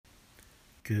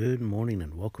Good morning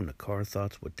and welcome to Car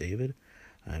Thoughts with David.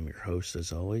 I'm your host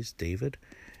as always, David,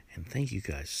 and thank you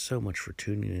guys so much for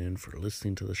tuning in, for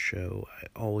listening to the show. I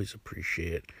always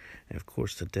appreciate it. And of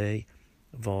course, today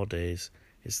of all days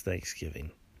is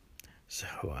Thanksgiving. So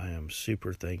I am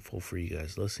super thankful for you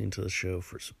guys listening to the show,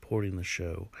 for supporting the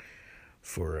show,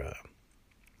 for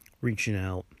reaching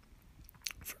out,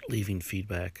 for leaving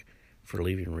feedback, for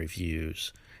leaving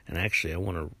reviews. And actually, I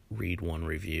want to read one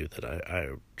review that I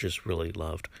just really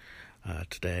loved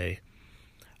today.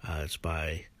 It's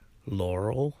by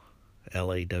Laurel,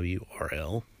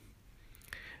 Lawrl,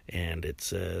 and it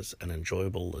says, an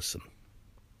enjoyable listen.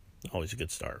 Always a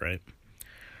good start, right?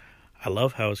 I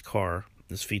love how his car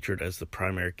is featured as the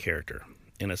primary character.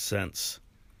 In a sense,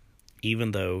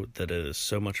 even though that it is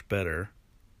so much better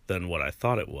than what I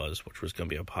thought it was, which was going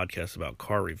to be a podcast about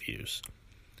car reviews.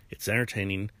 It's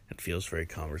entertaining and feels very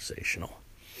conversational.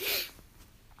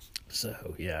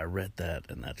 So, yeah, I read that,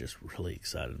 and that just really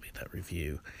excited me, that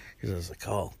review. Because I was like,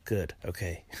 oh, good,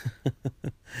 okay.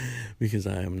 Because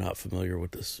I am not familiar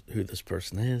with who this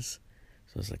person is.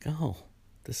 So I was like, oh,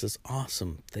 this is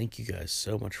awesome. Thank you guys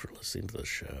so much for listening to the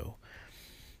show.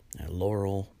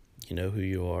 Laurel, you know who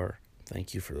you are.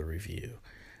 Thank you for the review.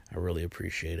 I really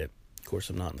appreciate it. Of course,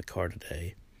 I'm not in the car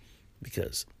today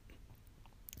because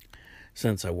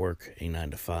since I work a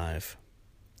 9-to-5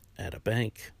 at a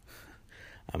bank,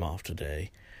 I'm off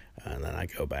today, and then I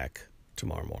go back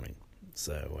tomorrow morning.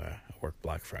 So I work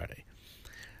Black Friday.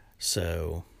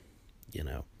 So,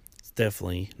 it's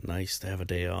definitely nice to have a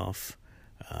day off.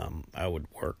 I would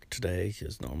work today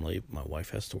because normally my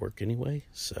wife has to work anyway,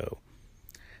 so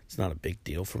it's not a big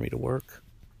deal for me to work.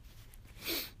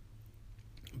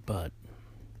 But,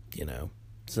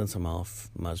 since I'm off,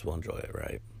 might as well enjoy it,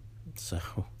 right? So,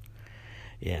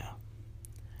 yeah.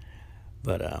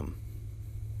 But,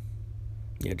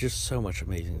 just so much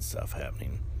amazing stuff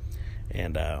happening.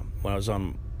 And when I was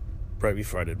on, right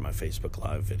before I did my Facebook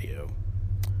Live video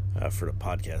for the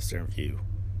podcast interview,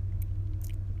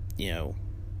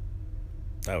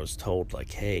 I was told,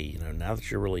 like, hey, now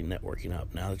that you're really networking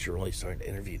up, now that you're really starting to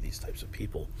interview these types of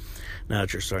people, now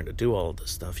that you're starting to do all of this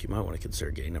stuff, you might want to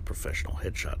consider getting a professional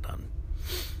headshot done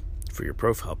for your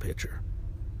profile picture.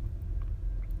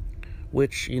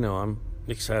 Which, I'm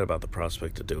excited about the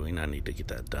prospect of doing. I need to get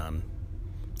that done.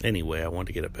 Anyway, I want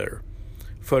to get a better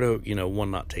photo,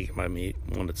 one not taken by me,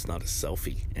 one that's not a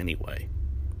selfie anyway.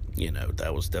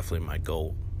 That was definitely my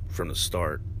goal from the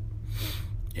start.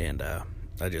 And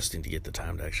I just need to get the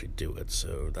time to actually do it.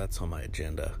 So that's on my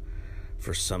agenda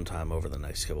for some time over the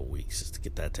next couple of weeks, is to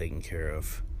get that taken care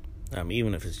of.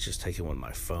 Even if it's just taken with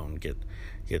my phone, get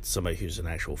somebody who's an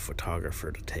actual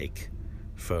photographer to take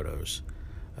photos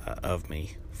of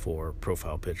me for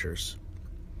profile pictures.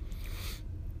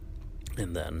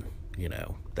 And then,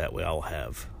 that way I'll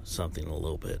have something a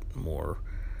little bit more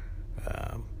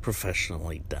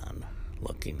professionally done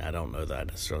looking. I don't know that I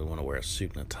necessarily want to wear a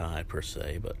suit and a tie per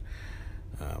se, but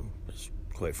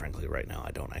quite frankly, right now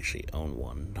I don't actually own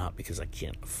one. Not because I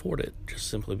can't afford it, just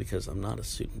simply because I'm not a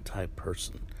suit and tie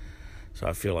person. So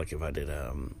I feel like if I did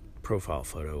a profile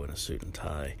photo in a suit and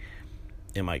tie,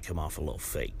 it might come off a little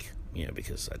fake,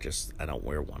 because I don't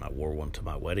wear one. I wore one to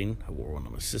my wedding. I wore one to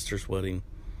my sister's wedding.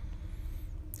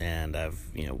 And I've,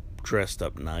 dressed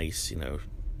up nice,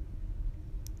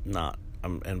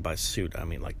 and by suit, I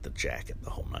mean like the jacket,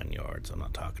 the whole 9 yards. I'm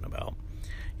not talking about,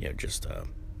 just a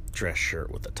dress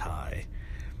shirt with a tie.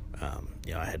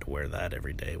 I had to wear that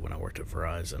every day when I worked at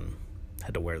Verizon.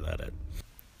 Had to wear that at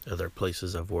other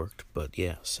places I've worked. But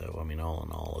yeah, so, all in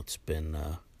all, it's been,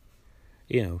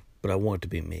 but I want it to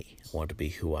be me. I want it to be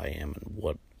who I am and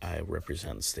what I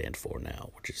represent and stand for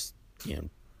now, which is,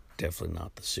 definitely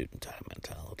not the suit and tie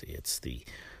mentality. It's the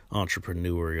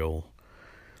entrepreneurial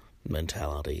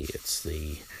mentality. It's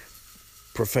the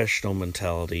professional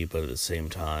mentality, but at the same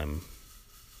time,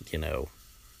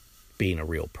 being a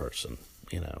real person,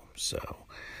 so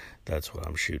that's what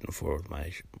I'm shooting for with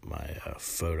my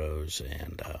photos,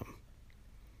 and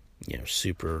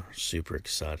super, super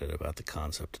excited about the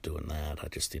concept of doing that. I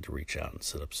just need to reach out and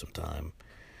set up some time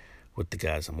with the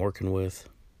guys I'm working with.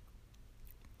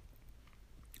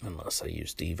 Unless I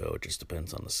use Devo, it just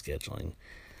depends on the scheduling.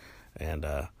 And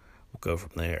we'll go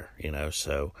from there,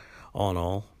 So all in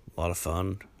all, a lot of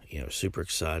fun, super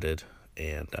excited.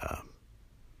 And,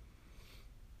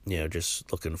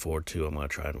 just looking forward to, I'm going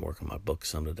to try and work on my book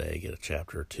some today, get a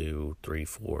chapter 2, 3,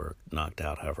 4 knocked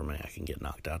out, however many I can get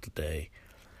knocked out today.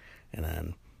 And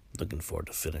then looking forward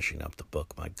to finishing up the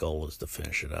book. My goal is to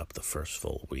finish it up the first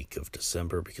full week of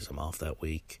December because I'm off that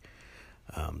week.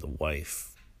 The wife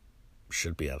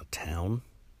should be out of town,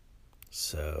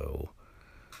 so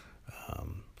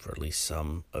for at least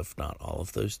some, if not all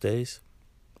of those days.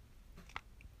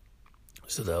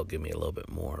 So that'll give me a little bit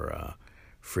more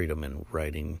freedom in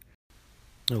writing.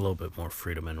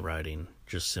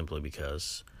 Just simply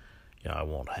because I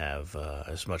won't have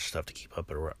as much stuff to keep up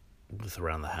with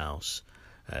around the house.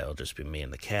 It'll just be me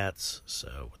and the cats.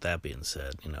 So with that being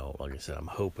said, like I said, I'm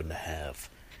hoping to have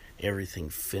everything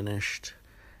finished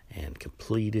and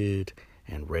completed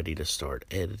and ready to start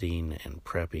editing and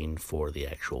prepping for the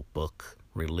actual book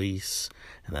release.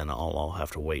 And then all I'll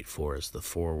have to wait for is the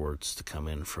forwards to come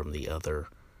in from the other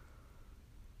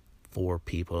 4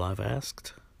 people I've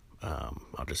asked.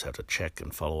 I'll just have to check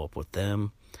and follow up with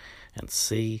them and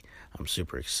see. I'm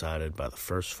super excited by the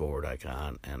first forward I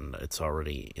got, and it's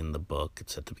already in the book.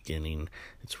 It's at the beginning.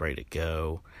 It's ready to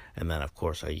go. And then, of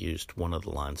course, I used one of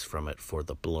the lines from it for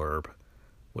the blurb,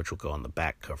 which will go on the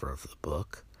back cover of the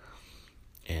book.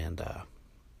 And,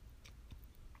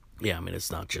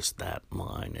 it's not just that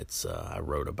line. It's I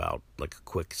wrote about, like, a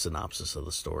quick synopsis of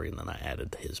the story, and then I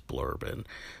added his blurb in.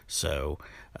 So,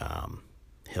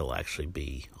 he'll actually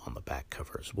be on the back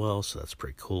cover as well, so that's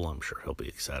pretty cool. I'm sure he'll be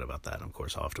excited about that. And, of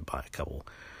course, I'll have to buy a couple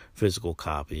physical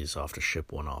copies. I'll have to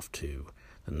ship one off to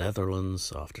the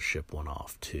Netherlands. I'll have to ship one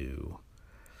off to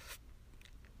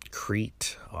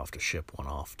Crete. I'll have to ship one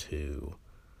off to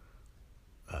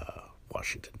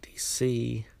Washington,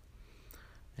 D.C.,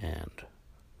 and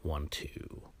one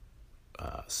to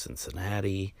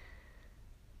Cincinnati.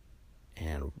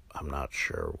 And I'm not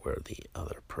sure where the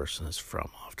other person is from.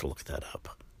 I'll have to look that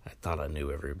up. I thought I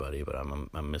knew everybody, but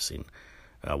I'm missing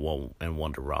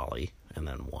one to Raleigh, and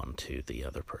then one to the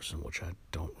other person, which I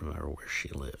don't remember where she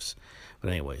lives. But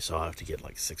anyway, so I'll have to get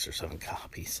like 6 or 7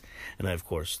 copies. And then, of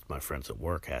course, my friends at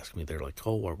work ask me, they're like,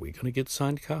 oh, are we going to get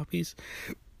signed copies?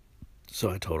 So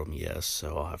I told them yes,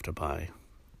 so I'll have to buy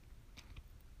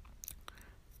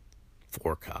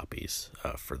 4 copies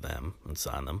for them and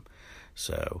sign them.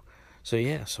 So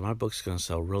my book's going to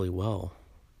sell really well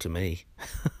to me.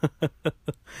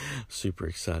 Super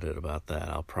excited about that.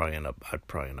 I'd probably end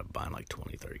up buying like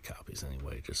 20, 30 copies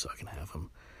anyway, just so I can have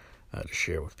them to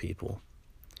share with people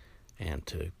and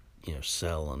to,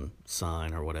 sell and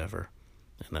sign or whatever.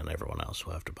 And then everyone else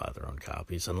will have to buy their own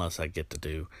copies, unless I get to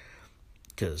do,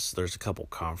 because there's a couple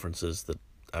conferences that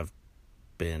I've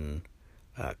been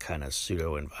kind of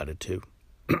pseudo-invited to.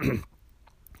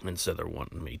 And so they're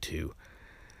wanting me to,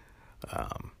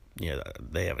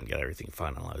 they haven't got everything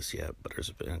finalized yet, but there's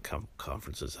been a couple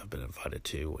conferences I've been invited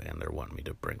to, and they're wanting me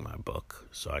to bring my book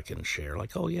so I can share,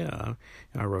 like, oh yeah,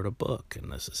 I wrote a book,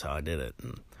 and this is how I did it.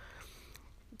 And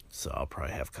so I'll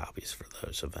probably have copies for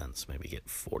those events, maybe get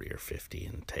 40 or 50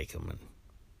 and take them and,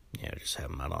 just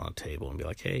have them out on a table and be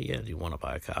like, hey, yeah, do you want to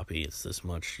buy a copy? It's this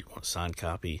much. You want a signed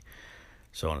copy?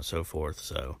 So on and so forth.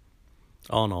 So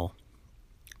all in all,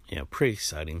 pretty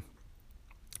exciting.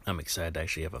 I'm excited to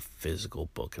actually have a physical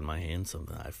book in my hand,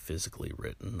 something I've physically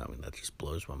written. I mean, that just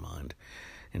blows my mind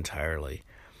entirely.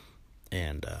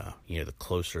 And, the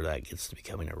closer that gets to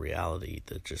becoming a reality,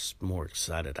 the just more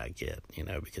excited I get,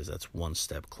 because that's one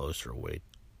step closer away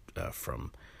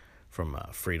from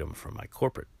freedom from my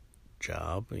corporate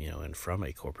job, and from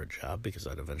a corporate job, because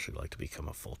I'd eventually like to become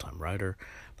a full-time writer,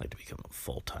 like to become a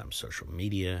full-time social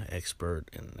media expert,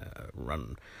 and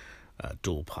run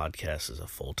Dual Podcasts as a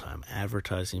full-time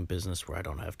advertising business where I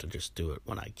don't have to just do it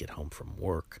when I get home from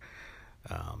work.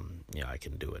 I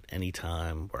can do it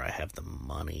anytime, where I have the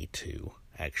money to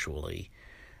actually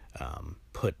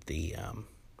put the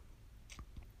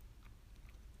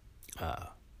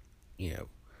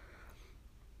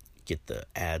get the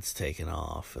ads taken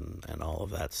off and all of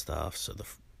that stuff, so the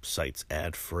site's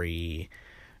ad-free,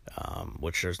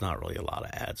 which there's not really a lot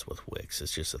of ads with Wix.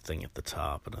 It's just a thing at the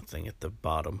top and a thing at the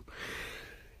bottom.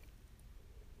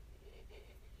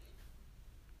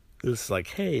 It's like,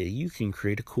 hey, you can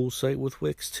create a cool site with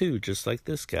Wix too, just like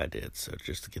this guy did. So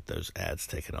just to get those ads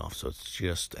taken off, so it's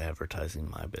just advertising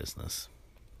my business.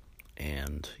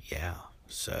 And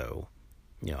so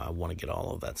I want to get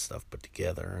all of that stuff put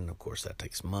together, and of course that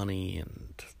takes money,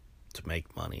 and to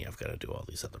make money I've got to do all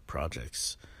these other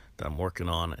projects that I'm working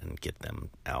on and get them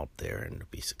out there and to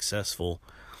be successful.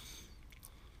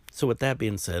 So with that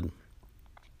being said,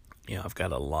 I've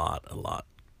got a lot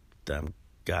that I'm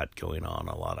got going on,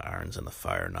 a lot of irons in the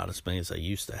fire, not as many as I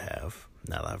used to have.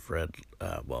 Now that I've read,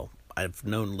 I've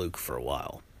known Luke for a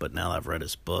while, but now that I've read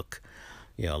his book,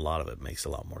 a lot of it makes a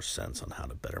lot more sense on how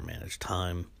to better manage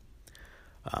time.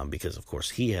 Because, of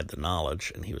course, he had the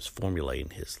knowledge, and he was formulating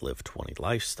his Live 20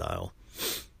 lifestyle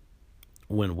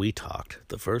when we talked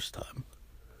the first time.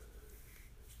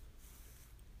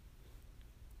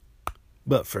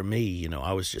 But for me,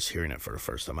 I was just hearing it for the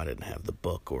first time. I didn't have the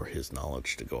book or his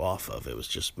knowledge to go off of. It was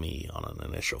just me on an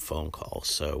initial phone call.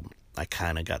 So I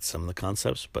kind of got some of the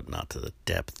concepts, but not to the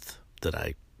depth that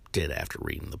I did after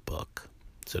reading the book.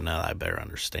 So now that I better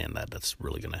understand that, that's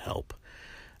really going to help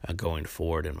going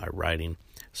forward in my writing,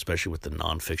 especially with the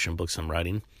nonfiction books I'm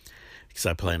writing, because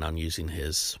I plan on using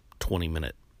his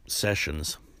 20-minute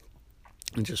sessions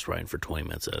and just writing for 20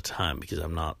 minutes at a time, because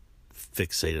I'm not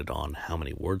fixated on how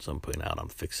many words I'm putting out. I'm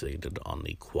fixated on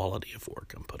the quality of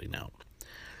work I'm putting out.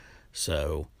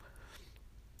 So,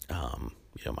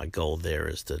 my goal there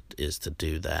is to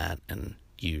do that and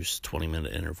use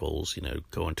 20-minute intervals.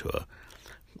 Go into a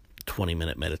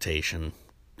 20-minute meditation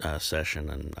session,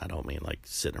 and I don't mean like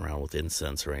sitting around with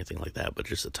incense or anything like that, but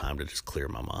just a time to just clear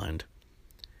my mind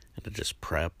and to just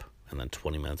prep, and then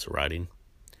 20 minutes of writing,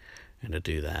 and to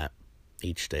do that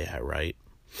each day I write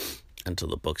until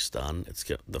the book's done.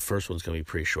 The first one's going to be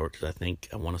pretty short, because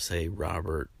I want to say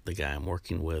Robert, the guy I'm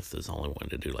working with, is only wanting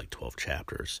to do like 12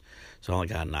 chapters. So I only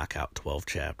got to knock out 12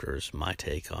 chapters, my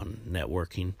take on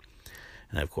networking.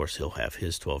 And of course, he'll have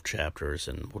his 12 chapters,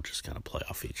 and we'll just kind of play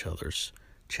off each other's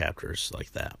chapters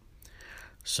like that.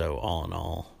 So all in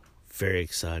all, very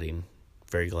exciting.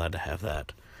 Very glad to have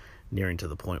that nearing to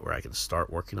the point where I can start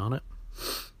working on it.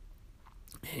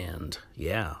 And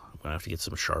yeah, I'm going to have to get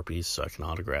some Sharpies so I can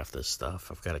autograph this stuff.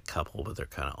 I've got a couple, but they're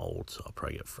kind of old, so I'll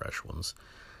probably get fresh ones.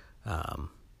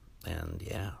 And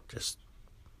yeah, just,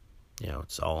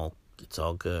 it's all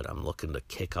good. I'm looking to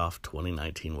kick off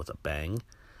 2019 with a bang.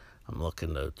 I'm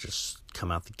looking to just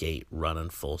come out the gate running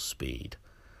full speed.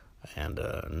 And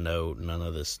no, none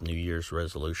of this New Year's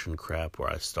resolution crap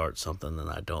where I start something and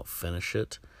I don't finish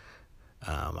it.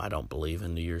 I don't believe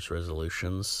in New Year's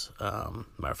resolutions. Matter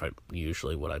of fact,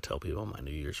 usually what I tell people my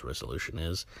New Year's resolution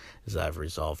is I've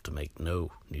resolved to make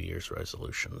no New Year's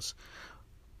resolutions.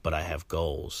 But I have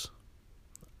goals.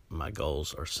 My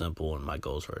goals are simple and my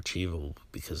goals are achievable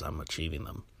because I'm achieving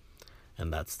them.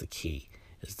 And that's the key,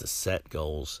 is to set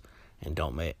goals and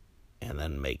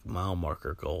then make mile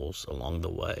marker goals along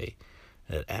the way,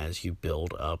 that as you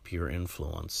build up your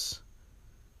influence,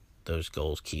 those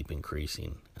goals keep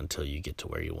increasing until you get to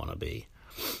where you want to be.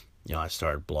 I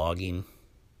started blogging.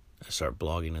 I started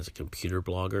blogging as a computer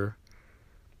blogger.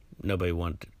 Nobody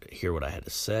wanted to hear what I had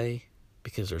to say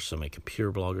because there's so many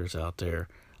computer bloggers out there.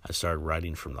 I started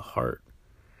writing from the heart.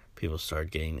 People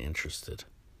started getting interested.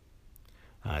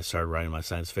 I started writing my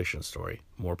science fiction story.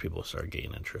 More people started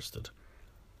getting interested.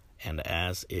 And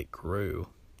as it grew,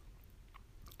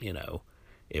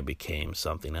 it became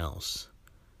something else.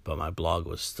 But my blog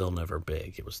was still never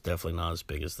big. It was definitely not as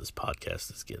big as this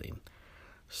podcast is getting.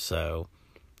 So,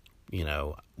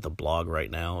 the blog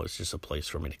right now is just a place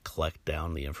for me to collect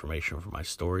down the information from my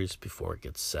stories before it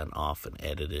gets sent off and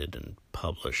edited and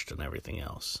published and everything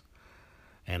else.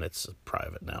 And it's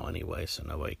private now anyway, so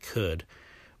nobody could.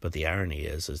 But the irony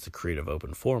is the Creative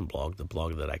Open Forum blog, the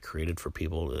blog that I created for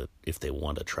people that, if they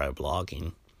want to try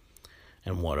blogging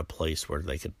and want a place where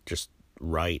they could just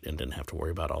write and didn't have to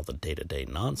worry about all the day-to-day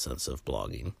nonsense of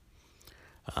blogging,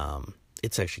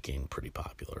 it's actually getting pretty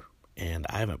popular. And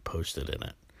I haven't posted in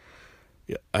it.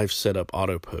 I've set up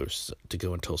auto posts to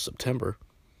go until September.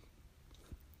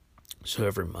 So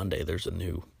every Monday there's a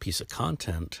new piece of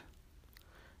content.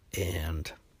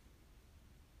 And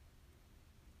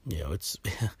it's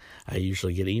I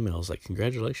usually get emails like,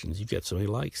 congratulations, you've got so many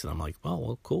likes. And I'm like, oh,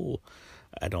 well, cool.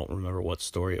 I don't remember what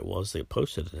story it was they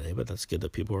posted today, but that's good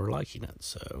that people are liking it.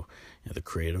 So, the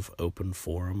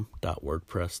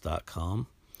creativeopenforum.wordpress.com.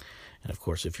 And of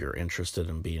course, if you're interested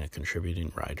in being a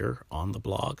contributing writer on the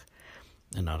blog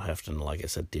and not having to, like I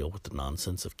said, deal with the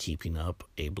nonsense of keeping up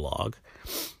a blog,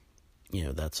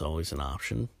 that's always an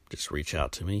option. Just reach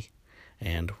out to me.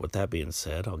 And with that being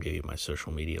said, I'll give you my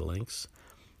social media links.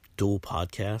 Dual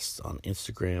Podcasts on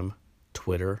Instagram,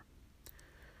 Twitter,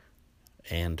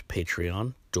 and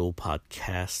Patreon.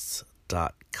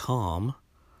 dualpodcasts.com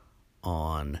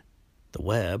on the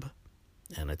web,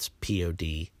 and it's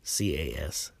PODCASTS,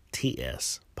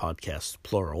 podcast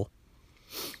plural.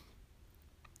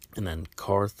 And then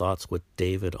Car Thoughts with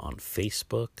David on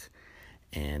Facebook,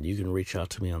 and you can reach out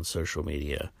to me on social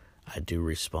media. I do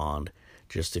respond.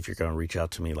 Just if you're going to reach out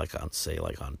to me like on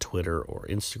Twitter or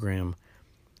Instagram,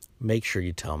 make sure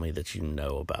you tell me that you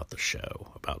know about the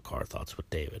show, about Car Thoughts with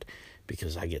David,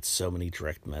 because I get so many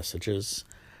direct messages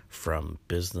from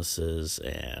businesses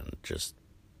and just,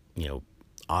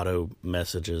 auto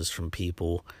messages from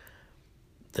people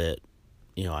that,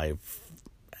 I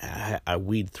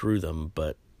weed through them,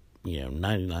 but,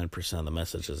 99% of the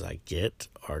messages I get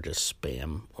are just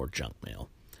spam or junk mail.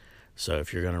 So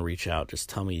if you're going to reach out, just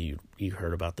tell me you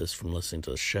heard about this from listening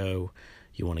to the show,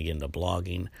 you want to get into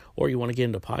blogging, or you want to get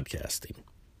into podcasting.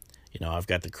 I've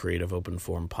got the Creative Open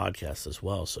Forum podcast as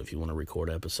well. So if you want to record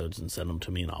episodes and send them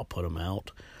to me and I'll put them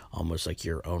out, almost like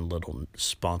your own little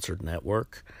sponsored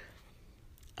network,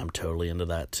 I'm totally into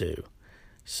that too.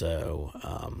 So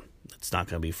it's not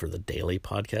going to be for the daily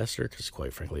podcaster, because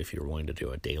quite frankly, if you're willing to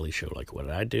do a daily show like what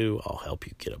I do, I'll help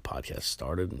you get a podcast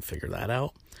started and figure that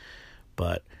out.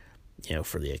 But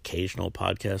for the occasional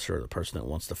podcaster or the person that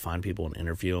wants to find people and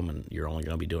interview them, and you're only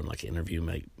going to be doing like an interview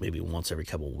maybe once every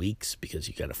couple of weeks because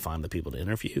you got to find the people to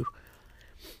interview,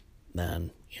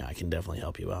 then I can definitely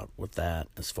help you out with that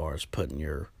as far as putting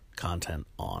your content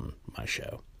on my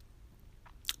show.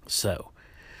 So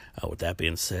with that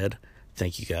being said,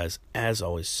 thank you guys as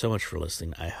always so much for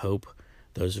listening. I hope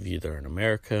those of you that are in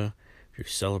America, if you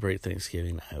celebrate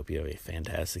Thanksgiving, I hope you have a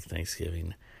fantastic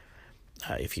Thanksgiving.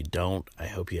 If you don't, I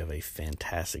hope you have a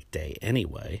fantastic day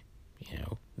anyway.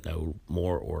 No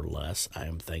more or less. I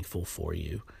am thankful for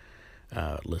you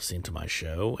listening to my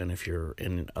show. And if you're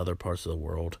in other parts of the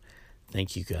world,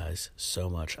 thank you guys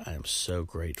so much. I am so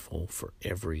grateful for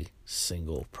every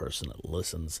single person that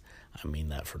listens. I mean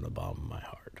that from the bottom of my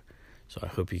heart. So I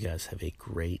hope you guys have a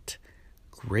great,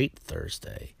 great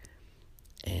Thursday.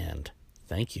 And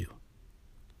thank you.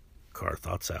 Car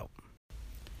Thoughts out.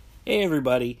 Hey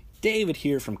everybody. David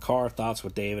here from Car Thoughts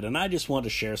with David, and I just want to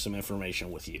share some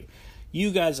information with you. You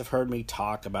guys have heard me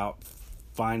talk about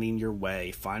finding your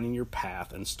way, finding your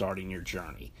path, and starting your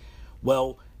journey.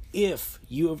 Well, if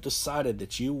you have decided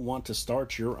that you want to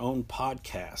start your own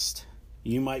podcast,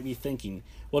 you might be thinking,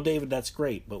 well, David, that's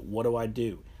great, but what do I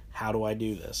do? How do I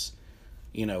do this?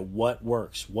 What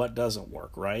works? What doesn't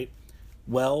work, right?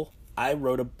 Well, I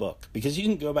wrote a book, because you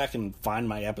can go back and find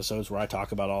my episodes where I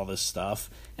talk about all this stuff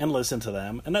and listen to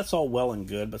them, and that's all well and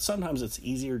good, but sometimes it's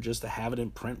easier just to have it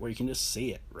in print where you can just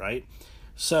see it, right?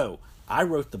 So I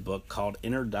wrote the book called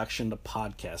Introduction to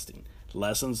Podcasting,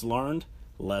 Lessons Learned,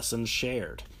 Lessons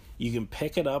Shared. You can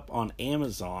pick it up on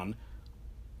Amazon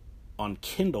on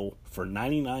Kindle for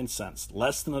 99 cents,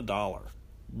 less than $1.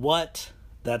 What?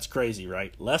 That's crazy,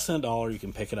 right? Less than $1, you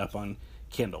can pick it up on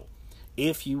Kindle.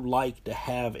 If you like to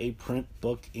have a print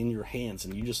book in your hands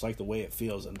and you just like the way it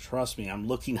feels, and trust me, I'm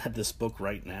looking at this book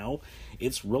right now,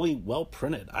 it's really well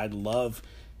printed. I love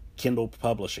Kindle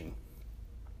publishing.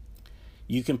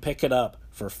 You can pick it up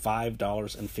for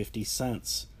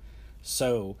 $5.50.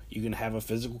 So you can have a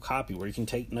physical copy where you can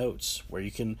take notes, where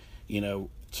you can,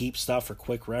 keep stuff for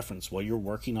quick reference while you're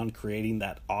working on creating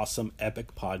that awesome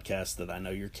epic podcast that I know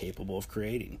you're capable of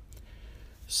creating.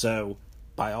 So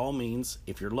by all means,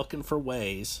 if you're looking for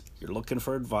ways, you're looking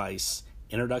for advice,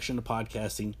 Introduction to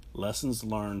Podcasting, Lessons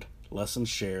Learned, Lessons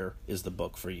Shared is the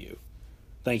book for you.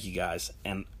 Thank you guys,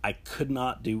 and I could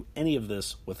not do any of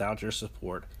this without your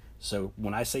support, so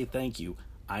when I say thank you,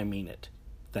 I mean it.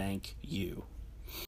 Thank you.